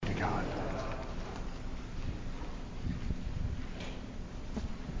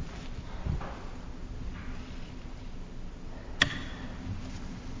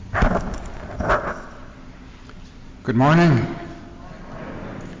Good morning.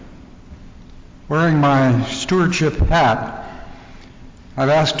 Wearing my stewardship hat, I've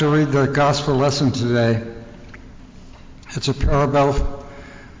asked to read the gospel lesson today. It's a parable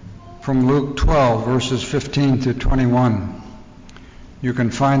from Luke 12, verses 15 to 21. You can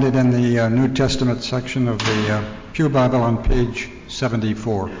find it in the New Testament section of the Pew Bible on page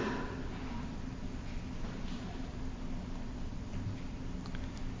 74.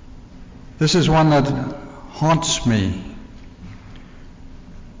 This is one that haunts me.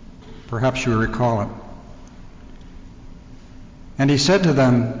 Perhaps you recall it. And he said to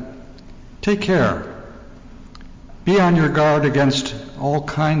them, "Take care. Be on your guard against all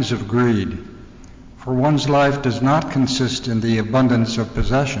kinds of greed, for one's life does not consist in the abundance of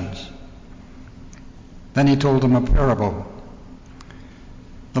possessions." Then he told them a parable.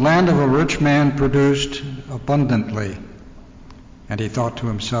 The land of a rich man produced abundantly, and he thought to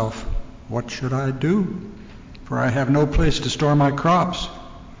himself, "What should I do? For I have no place to store my crops."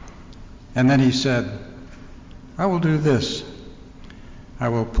 And then he said, "I will do this. I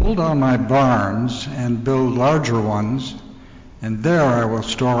will pull down my barns and build larger ones, and there I will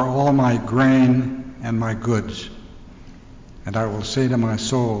store all my grain and my goods. And I will say to my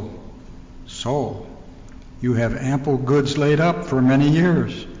soul, 'Soul, you have ample goods laid up for many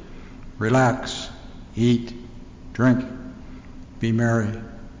years. Relax, eat, drink, be merry.'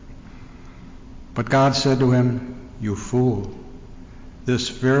 But God said to him, 'You fool, this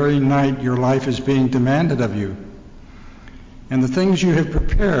very night your life is being demanded of you. And the things you have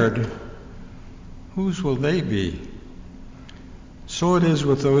prepared, whose will they be? So it is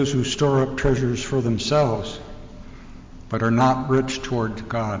with those who store up treasures for themselves, but are not rich toward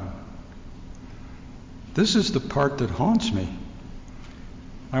God.'" This is the part that haunts me.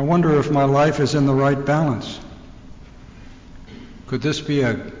 I wonder if my life is in the right balance. Could this be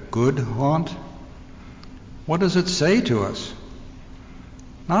a good haunt? What does it say to us?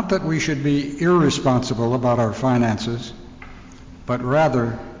 Not that we should be irresponsible about our finances, but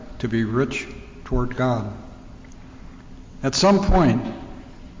rather to be rich toward God. At some point,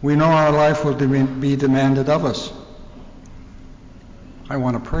 we know our life will be demanded of us. I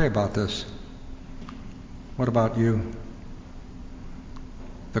want to pray about this. What about you?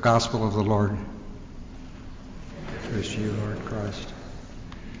 The Gospel of the Lord. Praise to you, Lord Christ.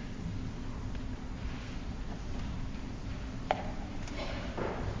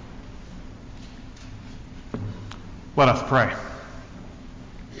 Let us pray.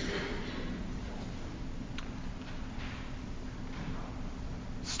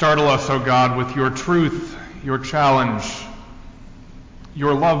 Startle us, O God, with your truth, your challenge,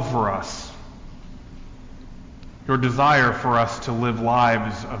 your love for us, your desire for us to live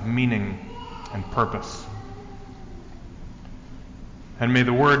lives of meaning and purpose. And may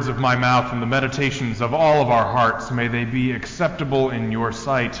the words of my mouth and the meditations of all of our hearts, may they be acceptable in your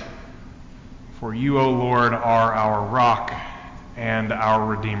sight. For you, O Lord, are our rock and our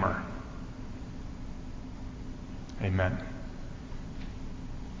Redeemer. Amen.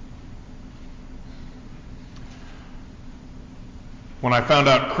 When I found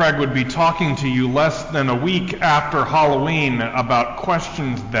out Craig would be talking to you less than a week after Halloween about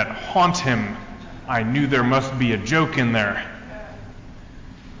questions that haunt him, I knew there must be a joke in there.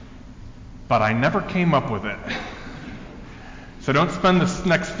 But I never came up with it. So don't spend the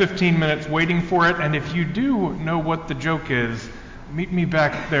next 15 minutes waiting for it, and if you do know what the joke is, meet me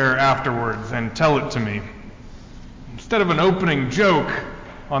back there afterwards and tell it to me. Instead of an opening joke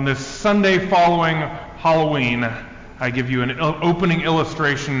on this Sunday following Halloween, I give you an opening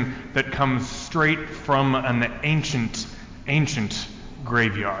illustration that comes straight from an ancient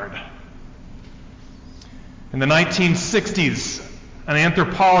graveyard. In the 1960s, an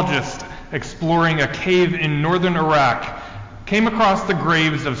anthropologist exploring a cave in northern Iraq came across the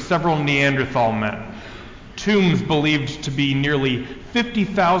graves of several Neanderthal men, tombs believed to be nearly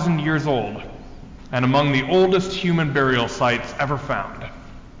 50,000 years old, and among the oldest human burial sites ever found.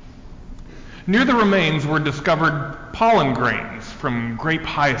 Near the remains were discovered pollen grains from grape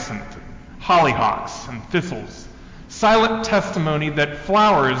hyacinth, hollyhocks, and thistles, silent testimony that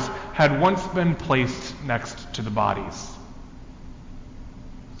flowers had once been placed next to the bodies.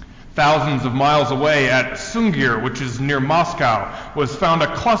 Thousands of miles away at Sungir, which is near Moscow, was found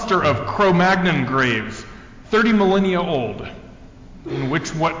a cluster of Cro-Magnon graves, 30 millennia old, in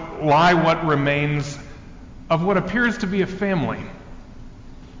which lie what remains of what appears to be a family.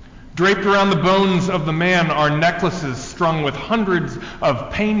 Draped around the bones of the man are necklaces strung with hundreds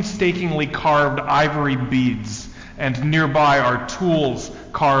of painstakingly carved ivory beads, and nearby are tools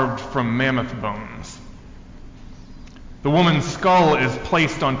carved from mammoth bones. The woman's skull is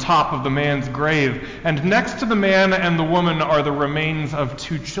placed on top of the man's grave, and next to the man and the woman are the remains of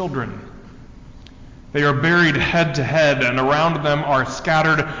 2 children. They are buried head to head, and around them are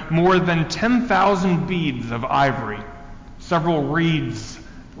scattered more than 10,000 beads of ivory, several reeds,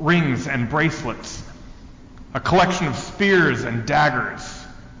 rings, and bracelets, a collection of spears and daggers,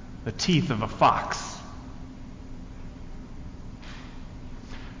 the teeth of a fox.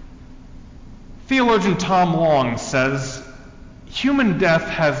 Theologian Tom Long says, "Human death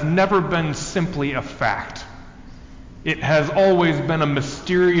has never been simply a fact. It has always been a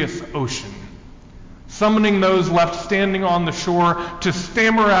mysterious ocean, summoning those left standing on the shore to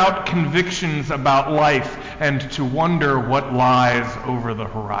stammer out convictions about life and to wonder what lies over the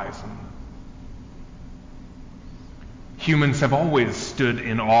horizon." Humans have always stood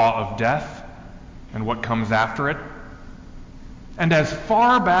in awe of death and what comes after it. And as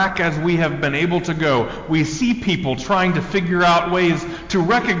far back as we have been able to go, we see people trying to figure out ways to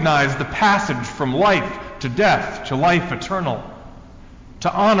recognize the passage from life to death to life eternal,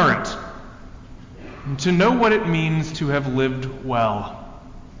 to honor it, and to know what it means to have lived well.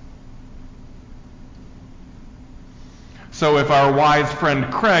 So if our wise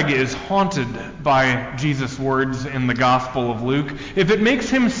friend Craig is haunted by Jesus' words in the Gospel of Luke, if it makes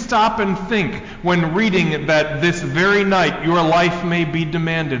him stop and think when reading that this very night your life may be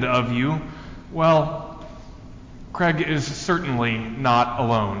demanded of you, well, Craig is certainly not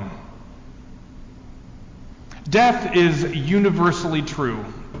alone. Death is universally true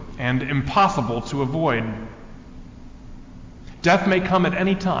and impossible to avoid. Death may come at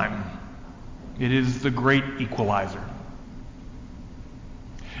any time. It is the great equalizer.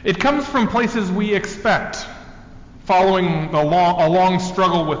 It comes from places we expect, following a long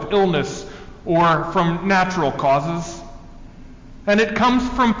struggle with illness or from natural causes. And it comes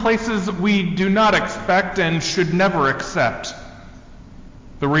from places we do not expect and should never accept.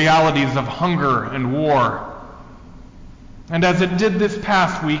 The realities of hunger and war. And as it did this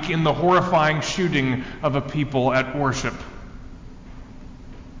past week in the horrifying shooting of a people at worship.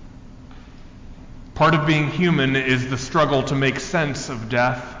 Part of being human is the struggle to make sense of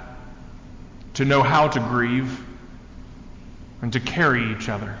death, to know how to grieve, and to carry each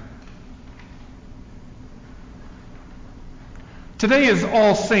other. Today is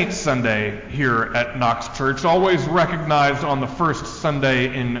All Saints Sunday here at Knox Church, always recognized on the first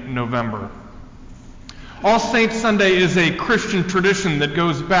Sunday in November. All Saints Sunday is a Christian tradition that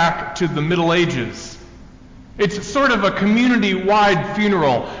goes back to the Middle Ages. It's sort of a community-wide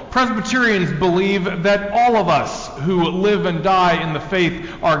funeral. Presbyterians believe that all of us who live and die in the faith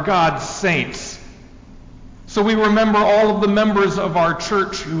are God's saints. So we remember all of the members of our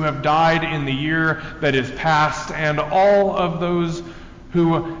church who have died in the year that is past, and all of those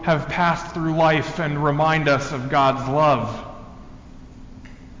who have passed through life and remind us of God's love.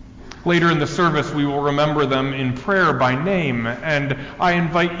 Later in the service, we will remember them in prayer by name, and I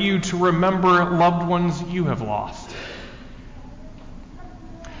invite you to remember loved ones you have lost.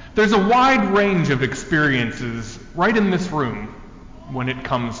 There's a wide range of experiences right in this room when it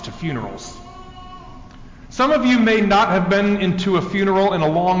comes to funerals. Some of you may not have been into a funeral in a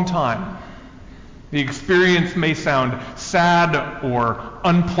long time. The experience may sound sad or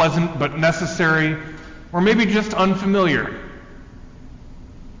unpleasant but necessary, or maybe just unfamiliar.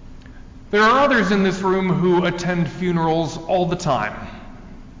 There are others in this room who attend funerals all the time.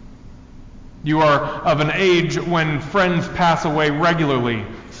 You are of an age when friends pass away regularly,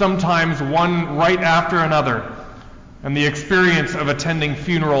 sometimes one right after another, and the experience of attending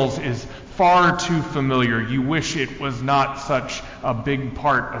funerals is far too familiar. You wish it was not such a big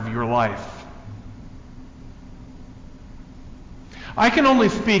part of your life. I can only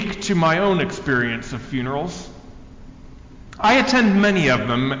speak to my own experience of funerals. I attend many of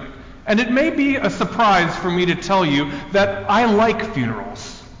them, and it may be a surprise for me to tell you that I like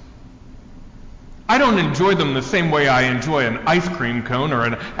funerals. I don't enjoy them the same way I enjoy an ice cream cone or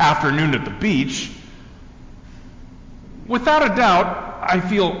an afternoon at the beach. Without a doubt, I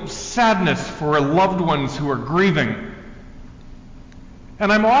feel sadness for loved ones who are grieving.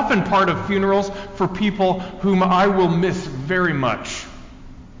 And I'm often part of funerals for people whom I will miss very much.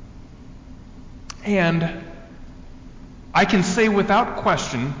 And I can say without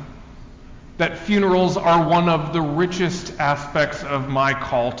question that funerals are one of the richest aspects of my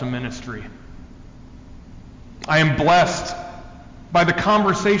call to ministry. I am blessed by the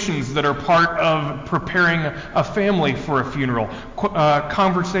conversations that are part of preparing a family for a funeral,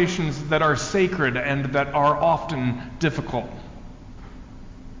 conversations that are sacred and that are often difficult.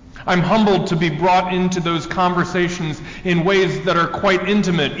 I'm humbled to be brought into those conversations in ways that are quite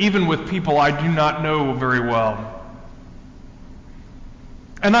intimate, even with people I do not know very well.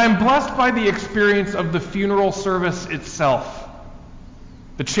 And I am blessed by the experience of the funeral service itself.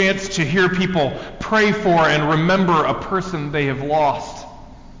 The chance to hear people pray for and remember a person they have lost.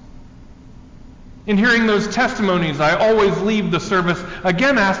 In hearing those testimonies, I always leave the service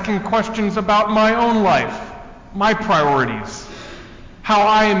again asking questions about my own life, my priorities, how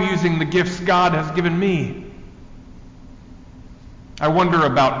I am using the gifts God has given me. I wonder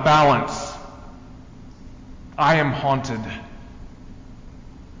about balance. I am haunted.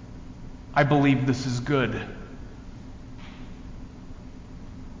 I believe this is good.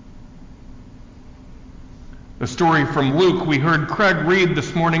 The story from Luke we heard Craig read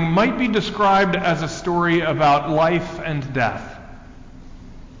this morning might be described as a story about life and death.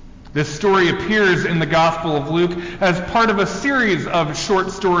 This story appears in the Gospel of Luke as part of a series of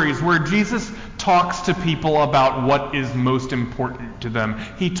short stories where Jesus talks to people about what is most important to them.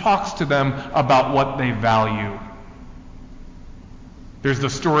 He talks to them about what they value. There's the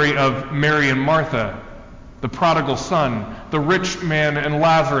story of Mary and Martha, the prodigal son, the rich man, and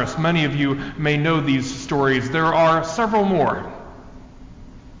Lazarus. Many of you may know these stories. There are several more.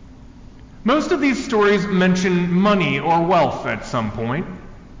 Most of these stories mention money or wealth at some point.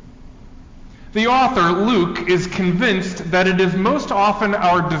 The author, Luke, is convinced that it is most often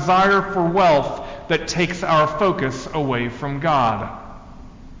our desire for wealth that takes our focus away from God.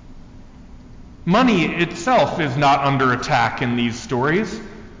 Money itself is not under attack in these stories.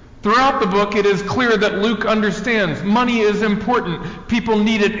 Throughout the book, it is clear that Luke understands money is important. People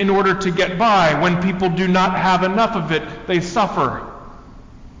need it in order to get by. When people do not have enough of it, they suffer.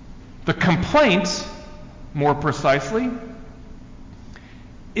 The complaint, more precisely,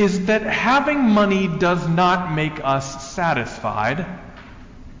 is that having money does not make us satisfied.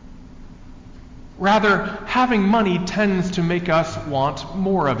 Rather, having money tends to make us want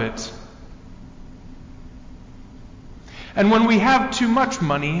more of it. And when we have too much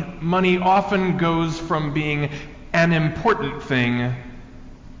money, money often goes from being an important thing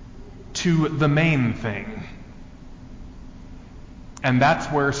to the main thing. And that's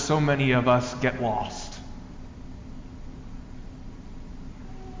where so many of us get lost.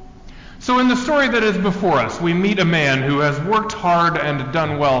 So in the story that is before us, we meet a man who has worked hard and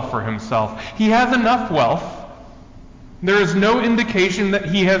done well for himself. He has enough wealth. There is no indication that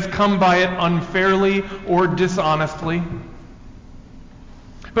he has come by it unfairly or dishonestly.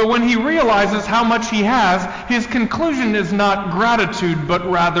 But when he realizes how much he has, his conclusion is not gratitude, but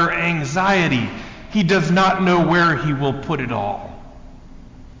rather anxiety. He does not know where he will put it all.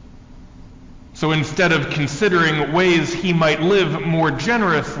 So instead of considering ways he might live more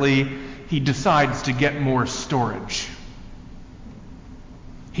generously, he decides to get more storage.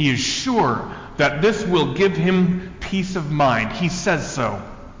 He is sure that this will give him peace of mind. He says so.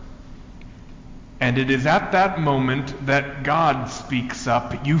 And it is at that moment that God speaks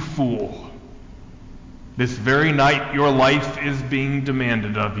up, "You fool. This very night your life is being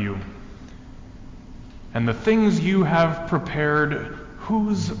demanded of you. And the things you have prepared,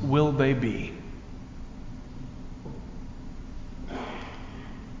 whose will they be?"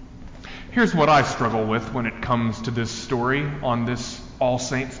 Here's what I struggle with when it comes to this story on this All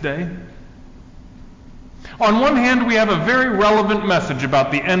Saints' Day. On one hand, we have a very relevant message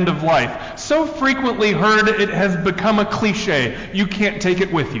about the end of life, so frequently heard it has become a cliche. You can't take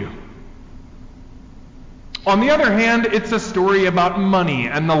it with you. On the other hand, it's a story about money,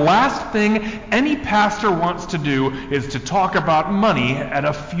 and the last thing any pastor wants to do is to talk about money at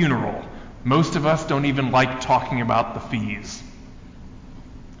a funeral. Most of us don't even like talking about the fees.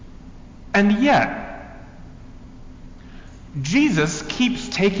 And yet, Jesus keeps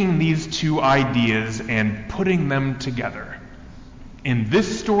taking these two ideas and putting them together. In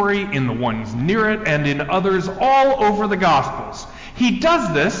this story, in the ones near it, and in others all over the Gospels. He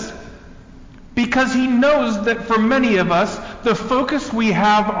does this because he knows that for many of us, the focus we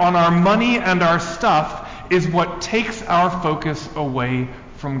have on our money and our stuff is what takes our focus away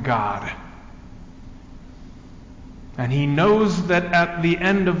from God. And he knows that at the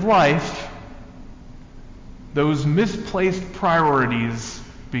end of life, those misplaced priorities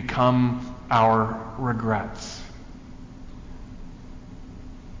become our regrets.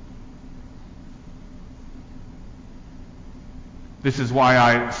 This is why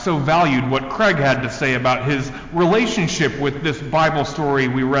I so valued what Craig had to say about his relationship with this Bible story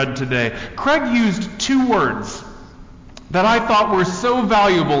we read today. Craig used two words that I thought were so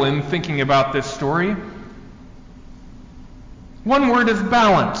valuable in thinking about this story. One word is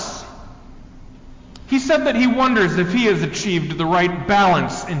balance. He said that he wonders if he has achieved the right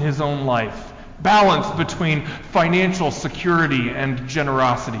balance in his own life. Balance between financial security and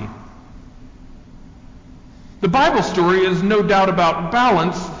generosity. The Bible story is no doubt about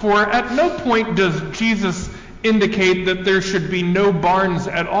balance, for at no point does Jesus indicate that there should be no barns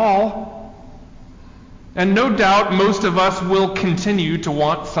at all. And no doubt most of us will continue to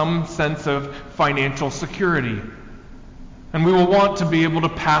want some sense of financial security. And we will want to be able to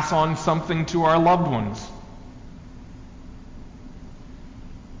pass on something to our loved ones.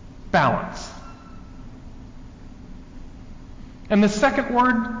 Balance. And the second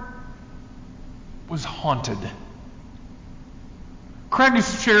word was haunted. Craig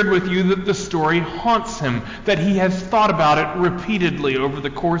has shared with you that the story haunts him, that he has thought about it repeatedly over the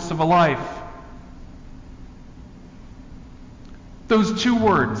course of a life. Those two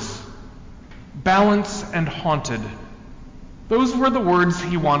words, balance and haunted, those were the words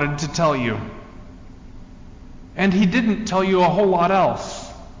he wanted to tell you. And he didn't tell you a whole lot else.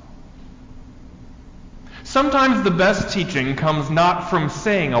 Sometimes the best teaching comes not from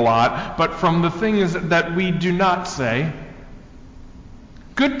saying a lot, but from the things that we do not say.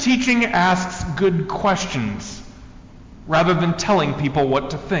 Good teaching asks good questions, rather than telling people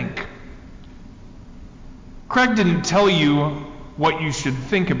what to think. Craig didn't tell you what you should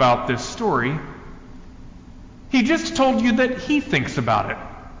think about this story. He just told you that he thinks about it,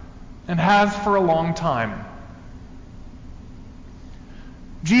 and has for a long time.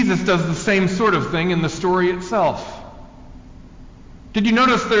 Jesus does the same sort of thing in the story itself. Did you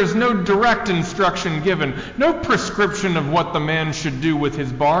notice there's no direct instruction given, no prescription of what the man should do with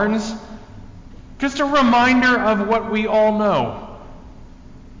his barns? Just a reminder of what we all know.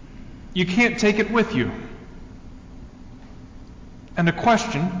 You can't take it with you. And a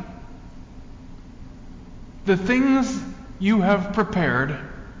question. The things you have prepared,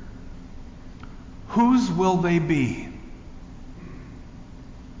 whose will they be?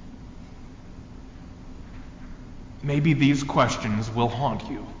 Maybe these questions will haunt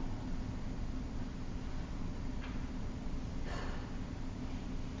you.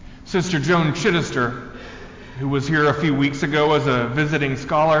 Sister Joan Chittister, who was here a few weeks ago as a visiting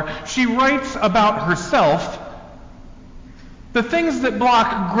scholar, she writes about herself, the things that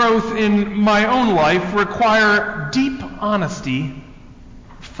block growth in my own life require deep honesty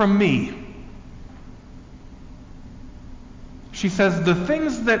from me. She says, the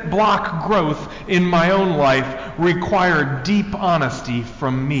things that block growth in my own life require deep honesty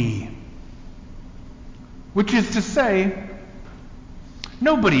from me. Which is to say,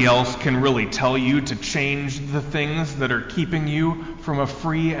 nobody else can really tell you to change the things that are keeping you from a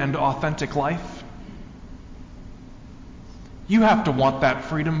free and authentic life. You have to want that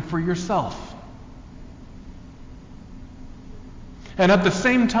freedom for yourself. And at the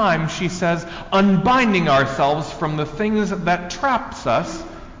same time, she says, unbinding ourselves from the things that traps us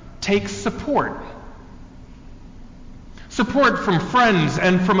takes support. Support from friends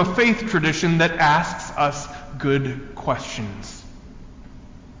and from a faith tradition that asks us good questions.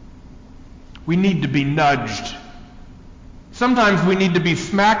 We need to be nudged. Sometimes we need to be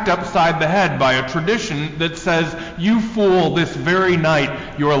smacked upside the head by a tradition that says, you fool, this very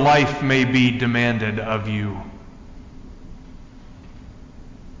night your life may be demanded of you.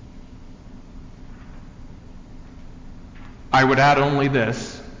 I would add only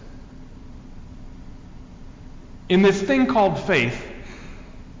this. In this thing called faith,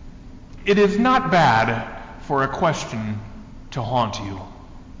 it is not bad for a question to haunt you.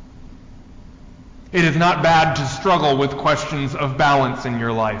 It is not bad to struggle with questions of balance in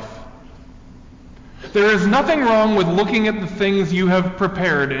your life. There is nothing wrong with looking at the things you have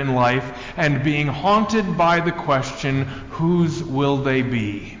prepared in life and being haunted by the question, whose will they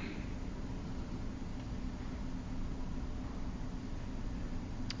be?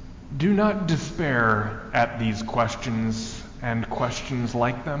 Do not despair at these questions and questions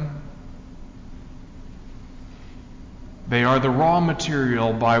like them. They are the raw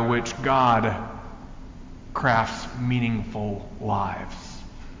material by which God crafts meaningful lives.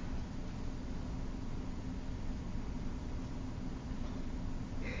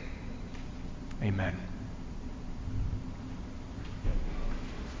 Amen.